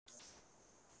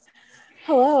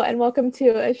Hello, and welcome to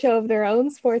a show of their own,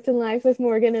 Sports and Life with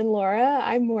Morgan and Laura.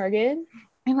 I'm Morgan.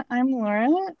 And I'm Laura,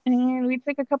 and we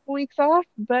took a couple weeks off,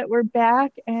 but we're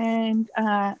back, and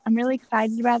I'm really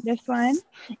excited about this one.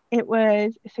 It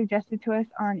was suggested to us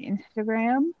on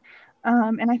Instagram,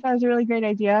 and I thought it was a really great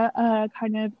idea,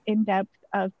 kind of in depth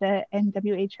of the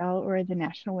NWHL or the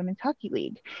National Women's Hockey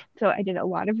League. So I did a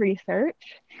lot of research,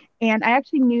 and I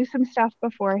actually knew some stuff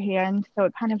beforehand, so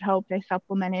it kind of helped. I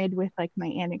supplemented with like my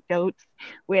anecdotes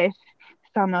with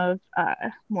some of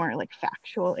more like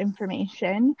factual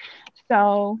information.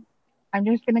 So I'm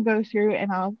just going to go through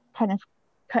and I'll kind of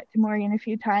cut to Morgan a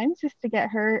few times just to get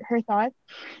her thoughts.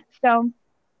 So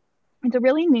it's a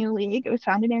really new league. It was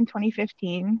founded in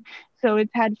 2015. So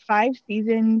it's had 5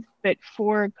 seasons, but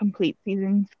 4 complete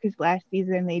seasons because last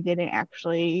season they didn't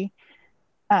actually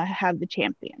have the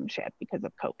championship because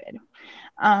of COVID.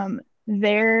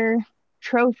 Their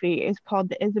trophy is called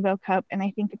the Isabel Cup, and I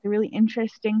think it's a really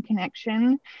interesting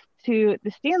connection to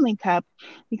the Stanley Cup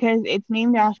because it's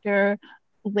named after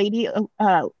Lady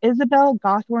Isabel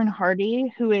Gawthorne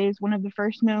Hardy, who is one of the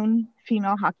first known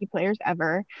female hockey players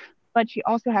ever, but she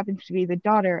also happens to be the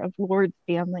daughter of Lord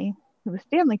Stanley, who the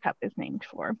Stanley Cup is named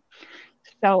for.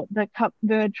 So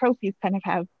the trophies kind of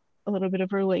have a little bit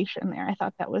of relation there. I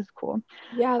thought that was cool.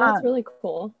 Yeah, that's Um, really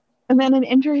cool. and then an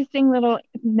interesting little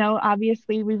note,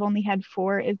 obviously, we've only had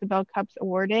 4 Isabel Cups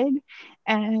awarded,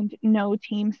 and no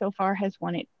team so far has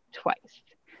won it twice.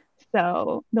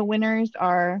 So the winners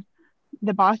are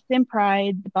the Boston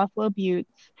Pride, the Buffalo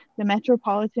Buttes, the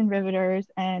Metropolitan Riveters,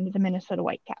 and the Minnesota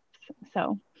Whitecaps.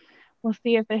 So we'll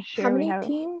see if this How year we many have,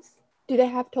 teams do they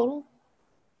have total?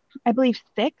 I believe,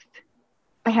 6.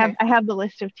 I have Okay. I have the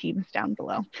list of teams down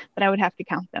below, but I would have to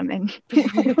count them and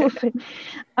we'll see.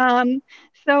 Um,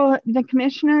 so the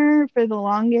commissioner for the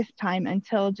longest time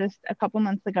until just a couple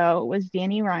months ago was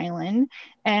Danny Rylan,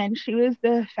 and she was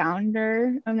the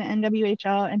founder of the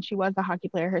NWHL, and she was a hockey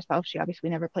player herself. She obviously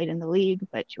never played in the league,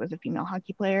 but she was a female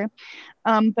hockey player.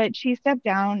 But she stepped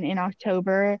down in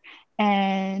October,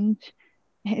 and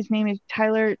his name is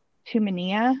Tyler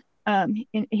Tumania.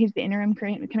 He's the interim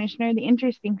commissioner. The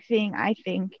interesting thing, I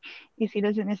think, is he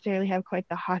doesn't necessarily have quite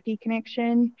the hockey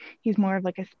connection. He's more of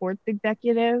like a sports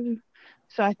executive.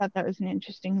 So I thought that was an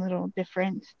interesting little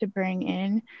difference to bring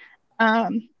in.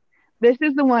 Um, this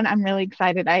is the one I'm really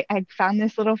excited. I found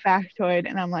this little factoid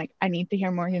and I'm like, I need to hear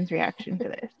Morgan's reaction to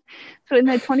this. So in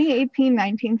the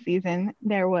 2018-19 season,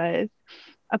 there was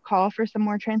a call for some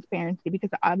more transparency because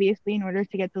obviously in order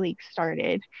to get the league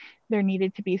started there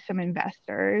needed to be some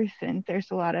investors and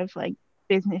there's a lot of like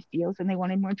business deals and they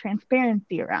wanted more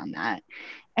transparency around that.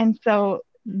 And so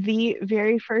the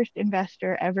very first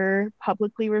investor ever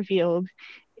publicly revealed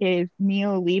is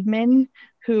Neil Liebman,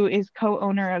 who is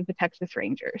co-owner of the Texas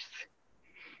Rangers.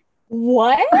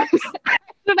 What?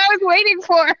 That I was waiting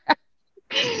for.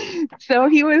 So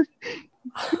he was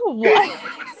What?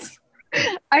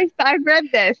 I read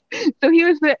this. So he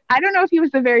was the I don't know if he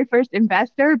was the very first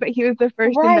investor, but he was the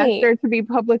first Right. investor to be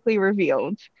publicly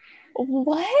revealed.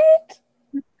 What?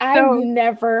 I've So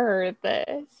never heard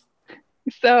this.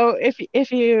 so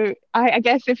if you I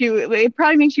guess if you it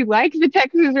probably makes you like the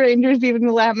Texas Rangers even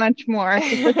that much more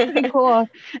because that's pretty cool.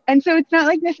 And so it's not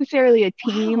like necessarily a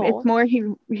team; it's Wow. more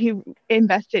he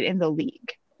invested in the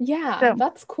league. Yeah, So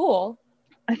that's cool.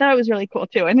 I thought it was really cool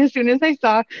too. And as soon as I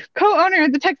saw co-owner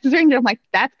of the Texas Rangers, I'm like,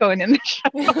 that's going in the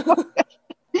show.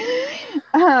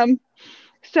 um,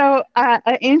 So,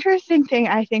 an interesting thing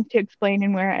I think to explain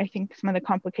and where I think some of the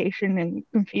complication and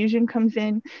confusion comes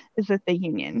in is with the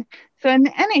union. So, in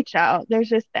the NHL, there's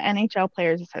just the NHL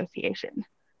Players Association.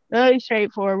 Really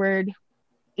straightforward,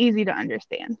 easy to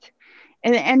understand.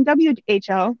 In the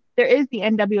NWHL, there is the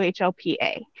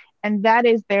NWHLPA, and that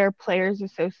is their Players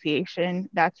Association.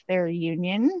 That's their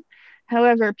union.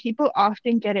 However, people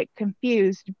often get it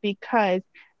confused because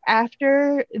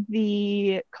after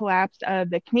the collapse of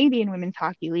the Canadian Women's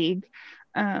Hockey League,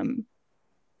 um,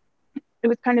 it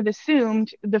was kind of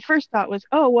assumed the first thought was,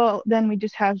 oh, well, then we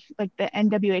just have like the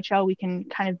NWHL, we can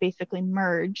kind of basically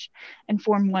merge and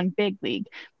form one big league.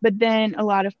 But then a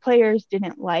lot of players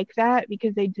didn't like that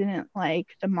because they didn't like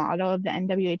the model of the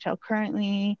NWHL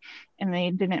currently and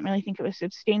they didn't really think it was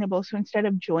sustainable. So instead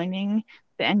of joining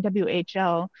the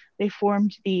NWHL, they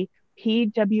formed the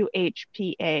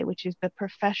PWHPA, which is the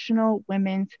Professional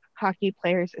Women's Hockey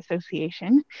Players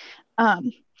Association.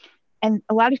 Um, and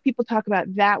a lot of people talk about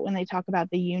that when they talk about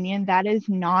the union. That is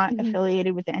not Mhm.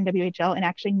 affiliated with the NWHL, and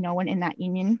actually, no one in that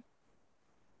union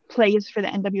plays for the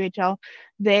NWHL.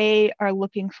 They are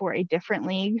looking for a different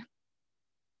league,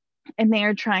 and they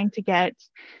are trying to get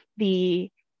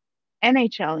the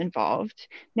NHL involved.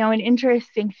 Now, an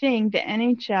interesting thing, the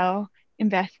NHL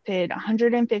invested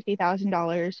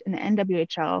 $150,000 in the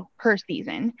NWHL per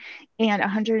season and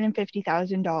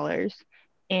 $150,000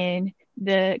 in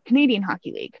the Canadian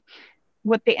Hockey League.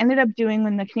 What they ended up doing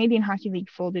when the Canadian Hockey League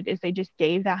folded is they just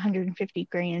gave that 150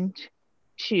 grand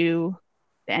to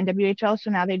the NWHL.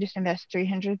 So now they just invest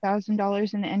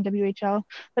 $300,000 in the NWHL.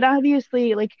 But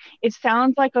obviously, like, it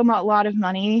sounds like a lot of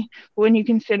money, but when you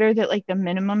consider that like the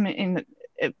minimum in the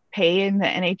pay in the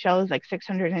NHL is like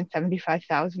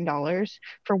 $675,000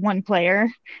 for one player,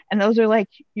 and those are like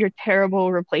your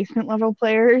terrible replacement level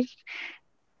players.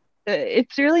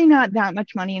 It's really not that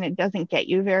much money, and it doesn't get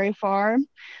you very far.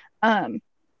 Um,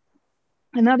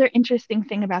 Another interesting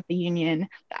thing about the union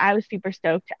that I was super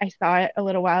stoked. I saw it a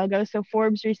little while ago. So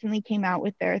Forbes recently came out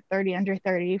with their 30 under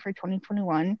 30 for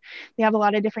 2021. They have a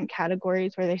lot of different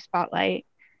categories where they spotlight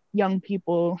young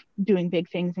people doing big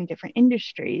things in different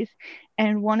industries.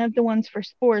 And one of the ones for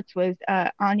sports was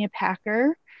Anya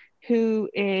Packer, who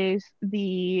is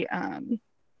the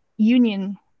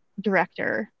union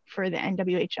director for the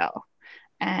NWHL,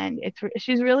 and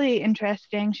she's really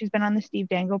interesting. She's been on the Steve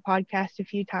Dangle podcast a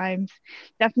few times.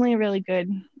 Definitely a really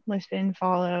good listen,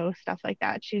 follow, stuff like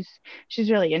that. She's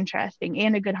really interesting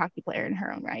and a good hockey player in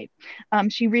her own right.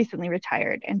 She recently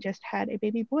retired and just had a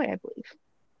baby boy, I believe.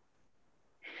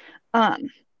 Um,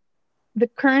 the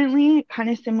currently kind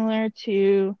of similar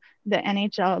to the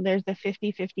NHL, there's a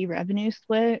 50-50 revenue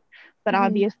split, but Mm-hmm.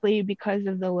 obviously because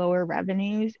of the lower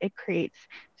revenues, it creates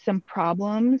some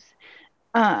problems.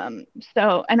 Um,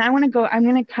 and I'm going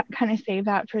to kind of save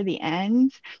that for the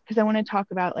end because I want to talk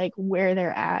about like where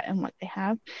they're at and what they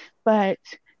have. But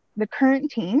the current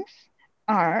teams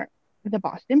are the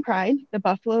Boston Pride, the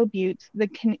Buffalo Buttes, the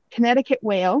Connecticut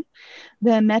Whale,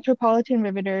 the Metropolitan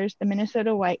Riveters, the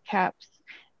Minnesota Whitecaps,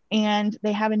 and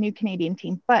they have a new Canadian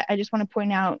team. But I just want to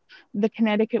point out the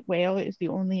Connecticut Whale is the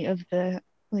only of the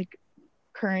like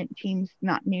current teams,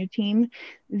 not new team,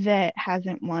 that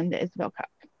hasn't won the Isabel Cup.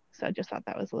 So I just thought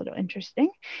that was a little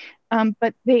interesting.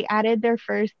 But they added their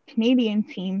first Canadian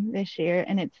team this year,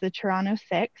 and it's the Toronto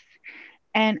Six.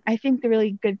 And I think the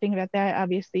really good thing about that,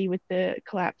 obviously, with the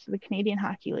collapse of the Canadian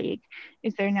Hockey League,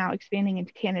 is they're now expanding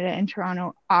into Canada, and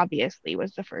Toronto obviously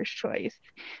was the first choice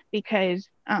because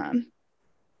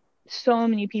so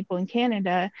many people in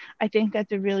Canada. I think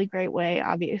that's a really great way.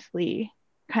 Obviously,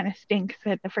 kind of stinks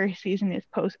that the first season is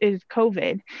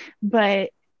COVID, but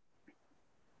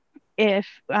if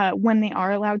when they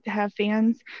are allowed to have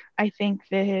fans, I think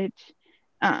that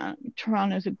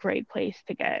Toronto is a great place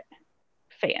to get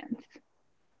fans.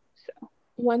 So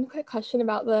One quick question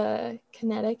about the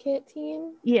Connecticut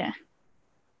team. yeah,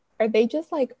 Are they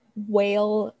just like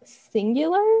whale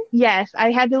singular? yes,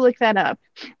 I had to look that up.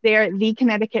 They're the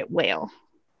Connecticut Whale.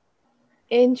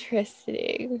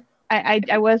 Interesting. I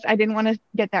didn't want to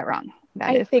get that wrong. That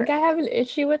I is think correct. I have an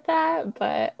issue with that,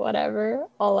 but whatever.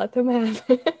 I'll let them have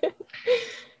it.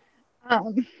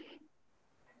 Um,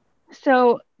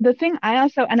 so the thing I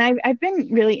also and I've been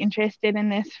really interested in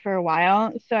this for a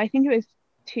while. So I think it was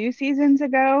 2 seasons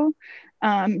ago,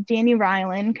 Danny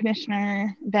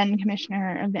Rylan, then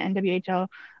commissioner of the NWHL,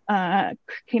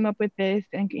 came up with this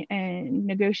and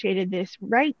negotiated this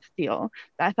rights deal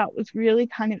that I thought was really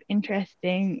kind of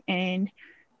interesting and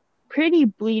pretty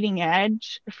bleeding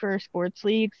edge for sports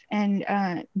leagues.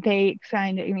 And they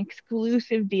signed an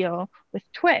exclusive deal with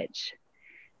Twitch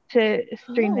to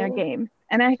stream their Oh, game.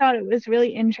 And I thought it was really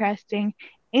interesting.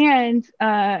 And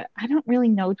I don't really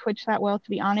know Twitch that well, to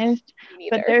be honest, me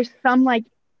but neither. there's some like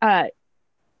uh,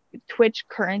 Twitch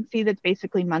currency that's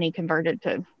basically money converted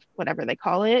to whatever they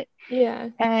call it. Yeah.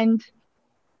 And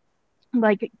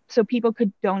like, so people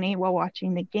could donate while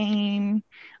watching the game.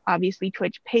 Obviously,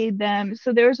 Twitch paid them.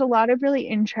 So there's a lot of really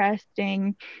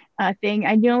interesting thing.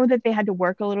 I know that they had to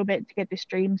work a little bit to get the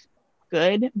streams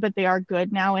good, but they are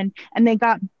good now. And they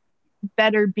got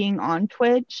better being on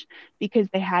Twitch because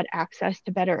they had access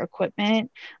to better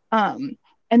equipment. And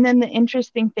then the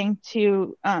interesting thing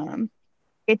too,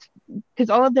 it's because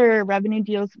all of their revenue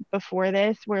deals before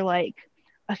this were like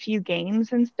a few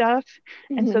games and stuff.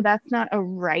 And so Mm-hmm. that's not a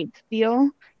rights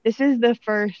deal. This is the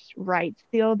first rights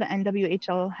deal the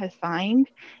NWHL has signed.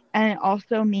 And it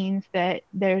also means that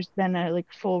there's then a like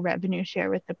full revenue share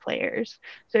with the players.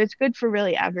 So it's good for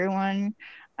really everyone.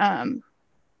 Um,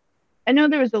 I know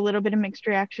there was a little bit of mixed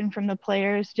reaction from the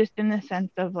players, just in the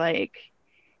sense of like,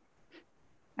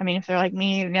 I mean, if they're like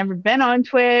me, they've never been on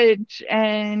Twitch.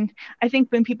 And I think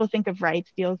when people think of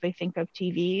rights deals, they think of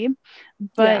TV.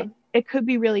 But Yeah. it could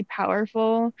be really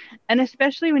powerful. And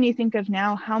especially when you think of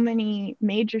now how many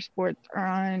major sports are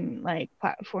on like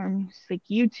platforms like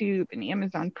YouTube and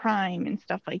Amazon Prime and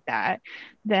stuff like that,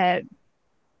 that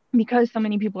because so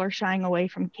many people are shying away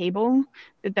from cable,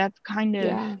 that's kind of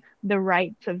Yeah. the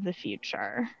rights of the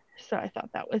future. So I thought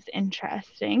that was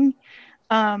interesting.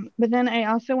 But then I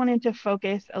also wanted to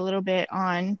focus a little bit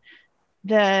on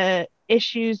the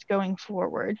issues going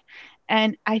forward.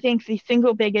 And I think the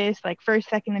single biggest, like first,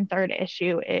 second, and third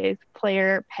issue is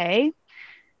player pay.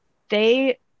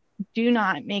 They do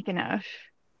not make enough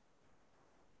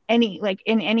any like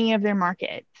in any of their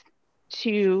markets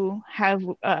to have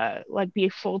like be a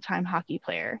full-time hockey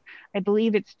player. I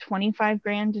believe it's 25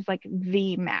 grand is like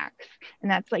the max,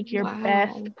 and that's like your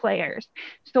best Wow. players.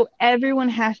 So everyone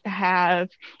has to have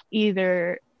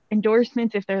either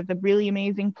endorsements if they're the really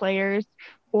amazing players,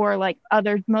 or like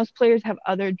other most players have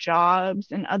other jobs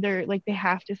and other like they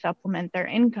have to supplement their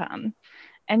income.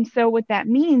 And so what that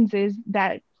means is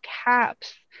that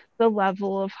caps the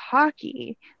level of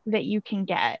hockey that you can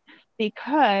get,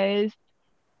 because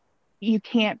you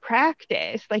can't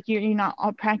practice, like you're not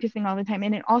all practicing all the time,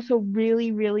 and it also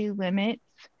really limits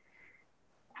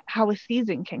how a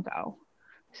season can go.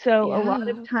 So a lot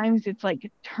of Yeah. times it's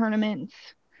like tournaments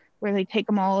where they take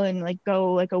them all and like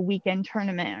go like a weekend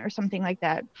tournament or something like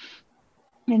that.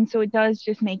 And so it does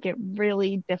just make it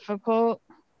really difficult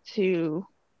to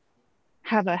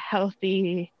have a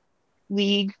healthy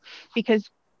league, because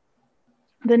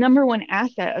the number one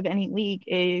asset of any league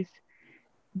is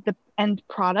the end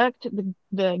product,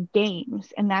 the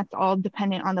games, and that's all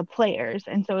dependent on the players.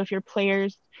 And so if your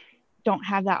players don't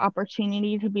have that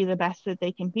opportunity to be the best that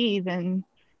they can be, then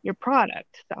your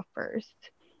product suffers.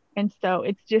 And so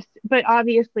it's just, but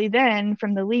obviously, then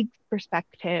from the league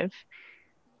perspective,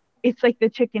 it's like the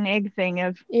chicken egg thing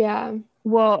of, Yeah.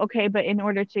 well, okay, but in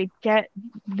order to get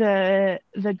the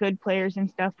good players and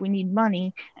stuff, we need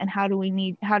money. And how do we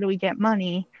get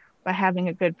money? By having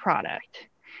a good product.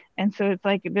 And so it's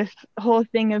like this whole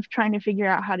thing of trying to figure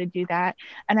out how to do that.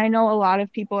 And I know a lot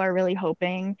of people are really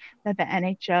hoping that the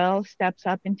NHL steps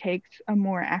up and takes a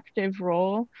more active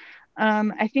role.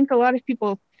 I think a lot of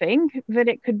people think that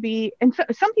it could be, and so,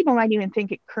 some people might even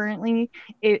think it currently,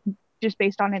 it just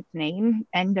based on its name,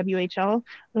 NWHL.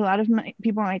 A lot of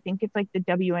people might think it's like the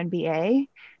WNBA,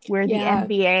 where the Yeah.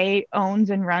 NBA owns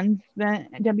and runs the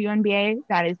WNBA.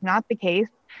 That is not the case.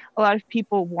 A lot of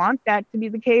people want that to be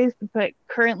the case, but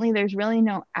currently there's really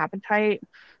no appetite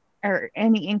or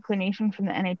any inclination from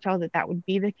the NHL that that would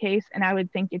be the case. And I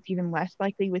would think it's even less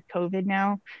likely with COVID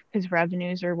now, because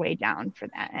revenues are way down for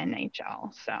that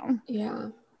NHL. So, Yeah.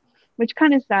 which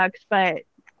kind of sucks, but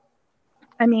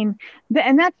I mean,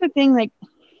 and that's the thing, like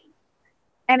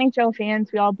NHL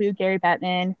fans, we all boo Gary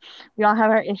Bettman. We all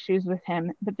have our issues with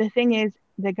him. But the thing is,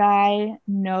 the guy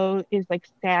is like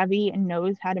savvy and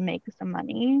knows how to make some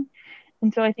money.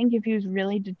 And so I think if he was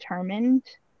really determined,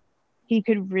 he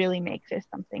could really make this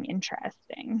something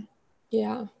interesting.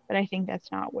 Yeah. But I think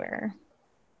that's not where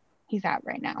he's at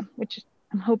right now, which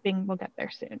I'm hoping we'll get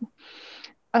there soon.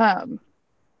 Um,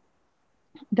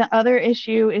 the other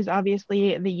issue is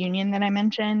obviously the union that I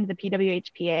mentioned, the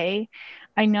PWHPA.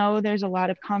 I know there's a lot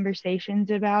of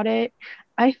conversations about it.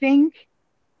 I think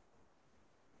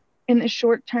in the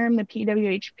short term, the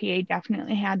PWHPA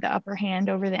definitely had the upper hand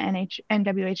over the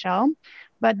NWHL.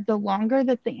 But the longer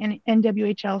that the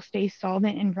NWHL stays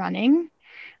solvent and running,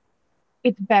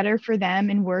 it's better for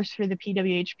them and worse for the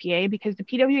PWHPA, because the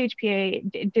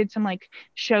PWHPA did some like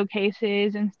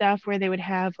showcases and stuff where they would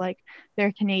have like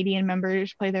their Canadian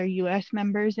members play their US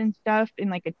members and stuff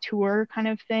in like a tour kind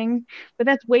of thing. But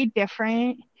that's way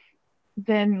different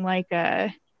than like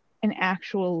an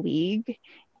actual league.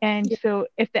 And Yeah. so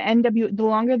if the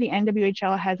longer the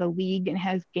NWHL has a league and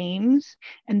has games,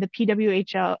 and the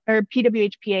PWHL or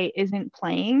PWHPA isn't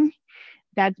playing,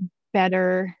 that's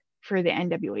better for the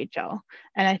NWHL.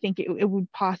 And I think it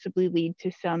would possibly lead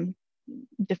to some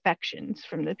defections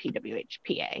from the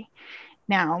PWHPA.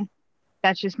 Now,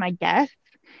 that's just my guess.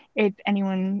 If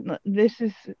anyone, this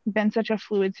has been such a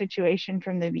fluid situation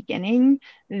from the beginning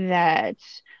that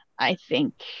I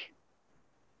think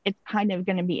it's kind of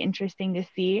going to be interesting to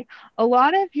see. A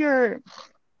lot of your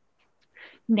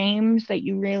names that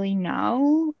you really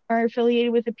know are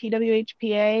affiliated with the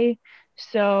PWHPA.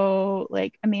 So,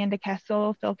 like Amanda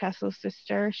Kessel, Phil Kessel's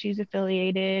sister, she's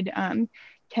affiliated.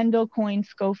 Kendall Coyne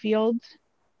Schofield,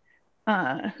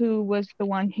 who was the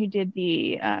one who did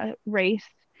the race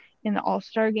in the All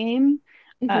Star game.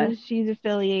 Hmm. She's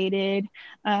affiliated.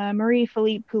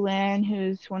 Marie-Philippe Poulin,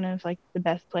 who's one of like the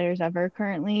best players ever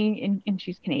currently, and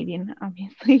she's Canadian,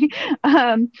 obviously.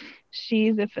 um,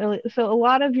 she's affiliated. So a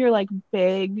lot of your like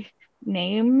big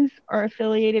names are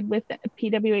affiliated with the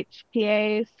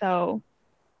PWHPA. So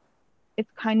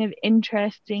it's kind of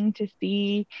interesting to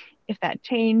see if that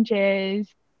changes,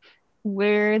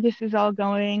 where this is all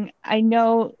going. I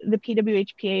know the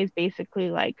PWHPA is basically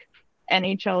like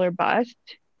NHL or bust,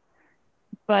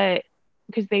 but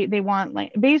because they want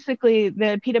like basically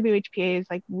the PWHPA is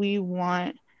like, we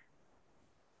want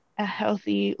a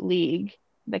healthy league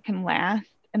that can last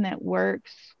and that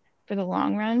works for the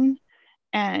long run.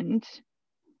 And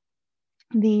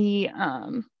the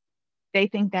they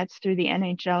think that's through the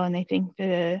NHL, and they think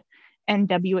the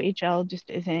NWHL just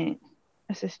isn't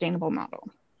a sustainable model.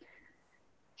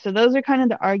 So those are kind of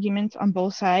the arguments on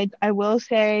both sides. I will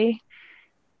say,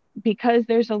 because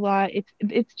there's a lot,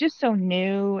 it's just so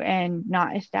new and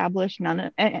not established. None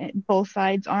of both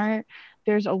sides aren't.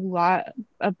 There's a lot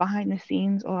of behind the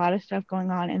scenes, a lot of stuff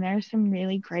going on, and there's some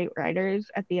really great writers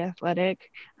at the Athletic.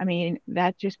 I mean,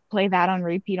 that just play that on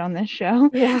repeat on this show.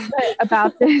 Yeah.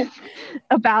 But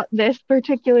about this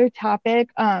particular topic,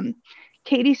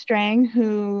 Katie Strang,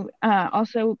 who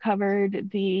also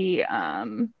covered the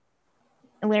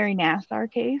Larry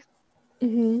Nassar case,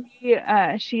 Hmm.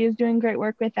 she is doing great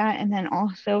work with that. And then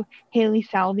also Haley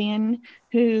Salvian,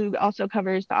 who also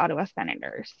covers the Ottawa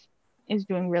Senators, is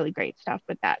doing really great stuff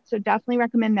with that. So definitely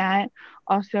recommend that.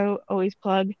 Also, always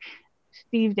plug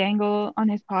Steve Dangle on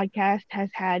his podcast has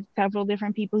had several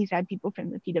different people. He's had people from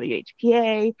the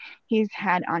PWHPA. He's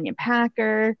had Anya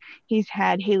Packer. He's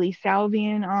had Haley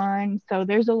Salvian on. So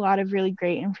there's a lot of really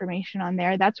great information on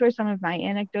there. That's where some of my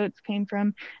anecdotes came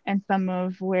from, and some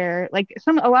of where like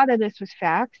a lot of this was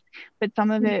facts, but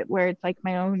some of it where it's like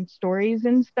my own stories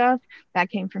and stuff that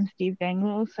came from Steve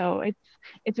Dangle. So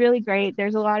it's really great.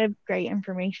 There's a lot of great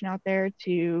information out there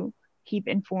to keep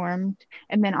informed.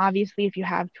 And then obviously, if you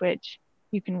have Twitch,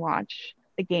 you can watch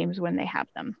the games when they have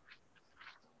them.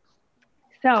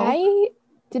 So, I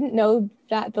didn't know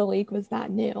that the league was that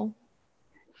new.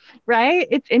 right?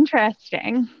 It's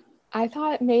interesting. I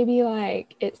thought maybe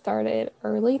like it started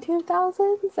early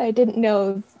 2000s. I didn't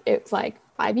know it was like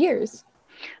 5 years.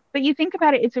 But you think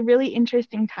about it, it's a really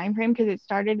interesting time frame because it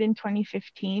started in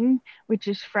 2015, which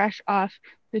is fresh off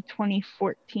the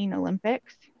 2014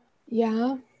 Olympics.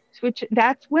 Yeah. Which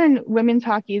that's when women's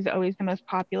hockey is always the most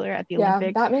popular at the Yeah,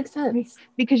 Olympics, that makes sense.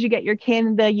 because you get your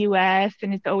Canada, US,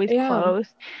 and it's always Yeah.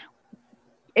 close.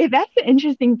 That's the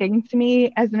interesting thing to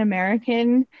me as an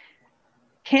American.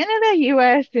 Canada,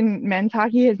 US, and men's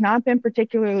hockey has not been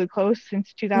particularly close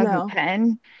since No.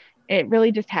 2010. It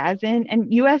really just hasn't.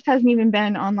 And US hasn't even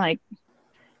been on like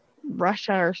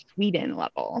Russia or Sweden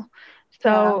level. Yeah.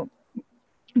 So,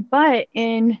 but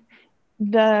in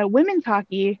the women's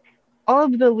hockey, all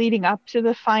of the leading up to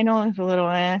the final is a little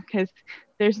because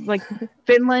there's like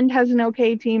Finland has an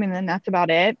okay team, and then that's about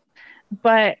it.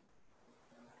 But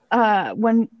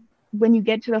when you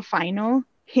get to the final,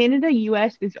 Canada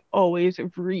US is always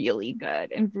really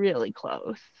good and really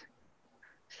close.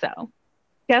 So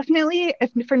definitely,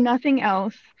 if for nothing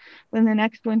else, when the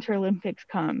next Winter Olympics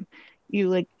come, you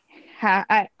like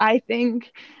I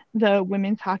think the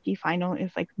women's hockey final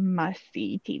is like must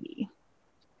see TV.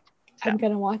 So I'm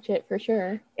gonna watch it for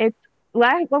sure. it's the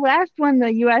last one,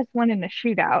 the US won in the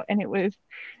shootout, and it was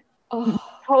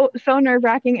Oh. so nerve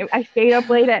wracking. I stayed up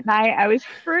late at night. I was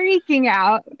freaking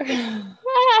out.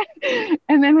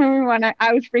 And then when we won,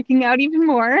 I was freaking out even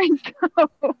more.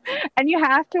 And you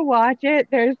have to watch it.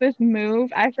 There's this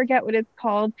move, I forget what it's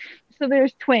called. So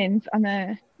there's twins on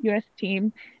the US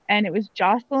team, and it was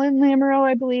Jocelyn Lamoureux,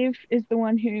 I believe, is the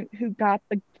one who got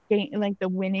the game, like the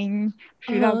winning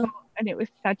shootout Uh-huh. goal, and it was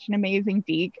such an amazing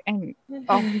deke. And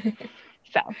oh,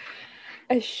 so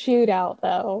A shootout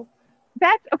though.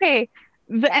 that's okay.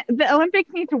 The Olympics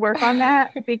need to work on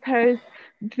that, because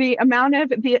the amount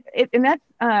of and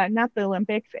that's not the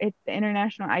Olympics, it's the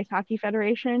International Ice Hockey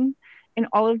Federation. In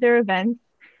all of their events,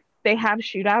 they have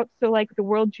shootouts. So like the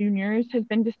World Juniors has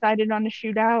been decided on a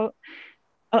shootout.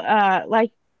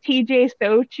 Like TJ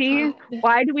Sochi.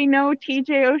 Why do we know TJ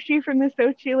Oshie from the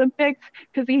Sochi Olympics?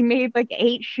 Because he made like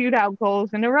 8 shootout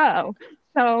goals in a row.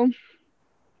 So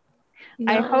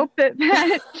I No. hope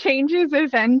that changes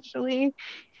eventually.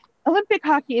 Olympic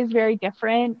hockey is very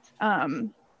different.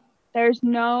 There's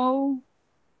no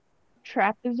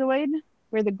trapezoid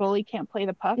where the goalie can't play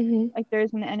the puck Hmm. like there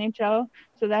is in the NHL.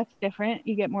 So that's different.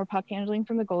 You get more puck handling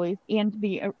from the goalies, and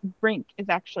the rink is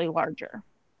actually larger.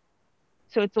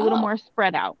 So it's a little Oh, more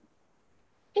spread out.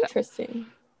 So interesting.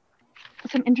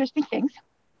 some interesting things.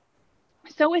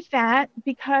 So with that,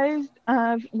 because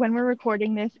of when we're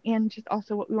recording this and just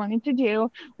also what we wanted to do,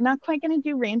 we're not quite going to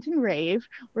do rant and rave.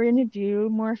 We're going to do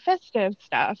more festive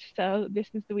stuff. So this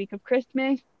is the week of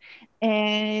Christmas,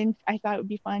 and I thought it would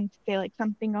be fun to say like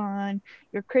something on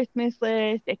your Christmas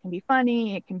list. It can be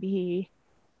funny, it can be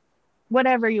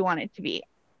whatever you want it to be.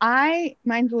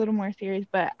 Mine's a little more serious,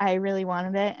 but I really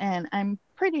wanted it, and I'm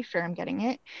pretty sure I'm getting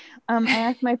it. I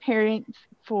asked my parents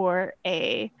for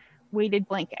a weighted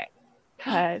blanket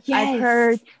because I've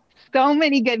heard Yes, so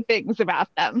many good things about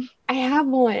them. I have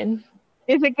one.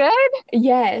 Is it good?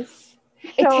 Yes.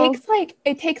 So,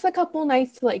 It takes a couple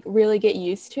nights to like really get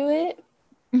used to it,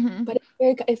 mhm. but it's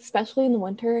very, especially in the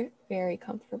winter, very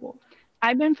comfortable.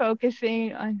 I've been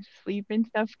focusing on sleep and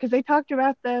stuff because they talked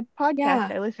about the podcast Yeah.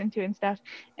 I listened to and stuff.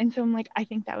 And so I'm like, I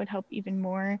think that would help even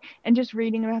more. And just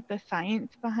reading about the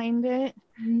science behind it,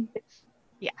 Mhm. it's,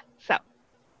 yeah. So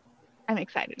I'm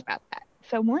excited about that.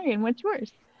 So, Morgan, what's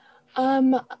yours?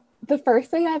 Um, the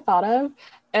first thing I thought of,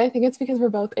 and I think it's because we're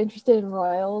both interested in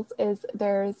royals, is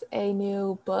there's a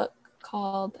new book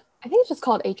called, I think it's just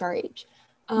called HRH.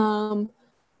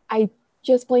 I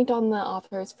just blinked on the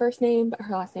author's first name, but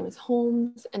her last name is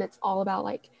Holmes, and it's all about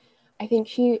like, I think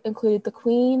she included the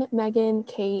Queen, Meghan,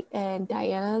 Kate, and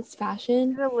Diana's Is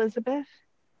fashion. it Elizabeth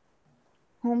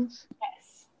Holmes?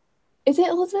 Yes. Is it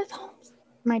Elizabeth Holmes?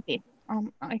 Might be.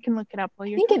 I can look it up while I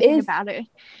you're think it talking is. about it.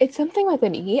 It's something with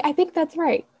an E. I think that's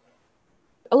right.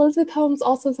 Elizabeth Holmes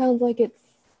also sounds like it's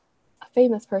a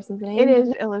famous person's It name, is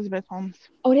doesn't it? Elizabeth Holmes.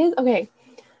 Oh, it is? Okay.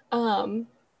 Um,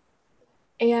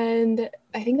 and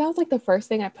I think that was like the first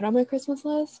thing I put on my Christmas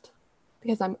list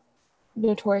because I'm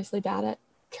notoriously bad at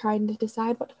trying to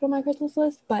decide what to put on my Christmas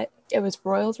list, but it was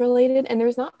Royals related, and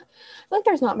I feel like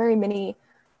there's not very many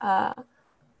uh,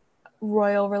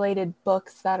 Royal related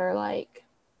books that are like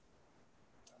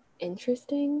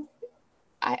interesting.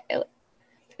 I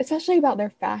especially about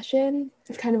their fashion.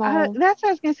 It's kind of all That's what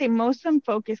I was gonna say. Most of them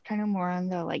focus kind of more on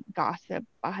the like gossip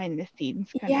behind the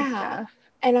scenes kind of yeah, stuff.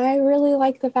 and I really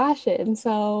like the fashion,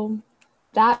 so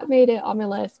that made it on my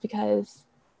list because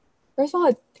first of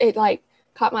all, it like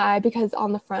caught my eye because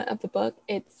on the front of the book,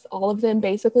 it's all of them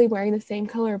basically wearing the same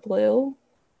color blue.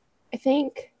 I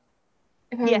think,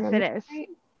 if I Yes, it remember is. right.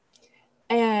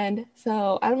 And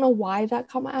so I don't know why that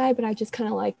caught my eye, but I just kind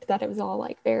of liked that it was all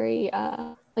like very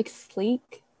like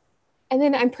sleek. And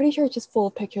then I'm pretty sure it's just full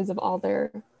of pictures of all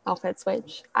their outfits,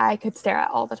 which I could stare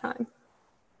at all the time.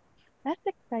 That's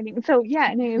exciting. So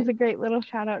yeah, and it was a great little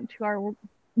shout out to our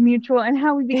mutual and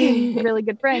how we became really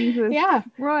good friends with Yeah.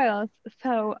 Royals.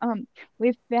 So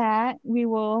with that, we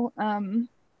will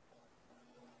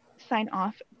sign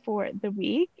off for the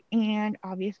week and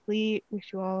obviously wish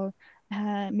you all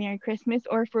Merry Christmas,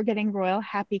 or if we're getting royal,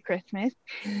 Happy Christmas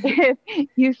if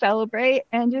you celebrate,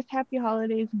 and just happy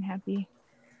holidays and happy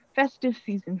festive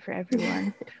season for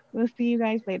everyone. We'll see you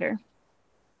guys later.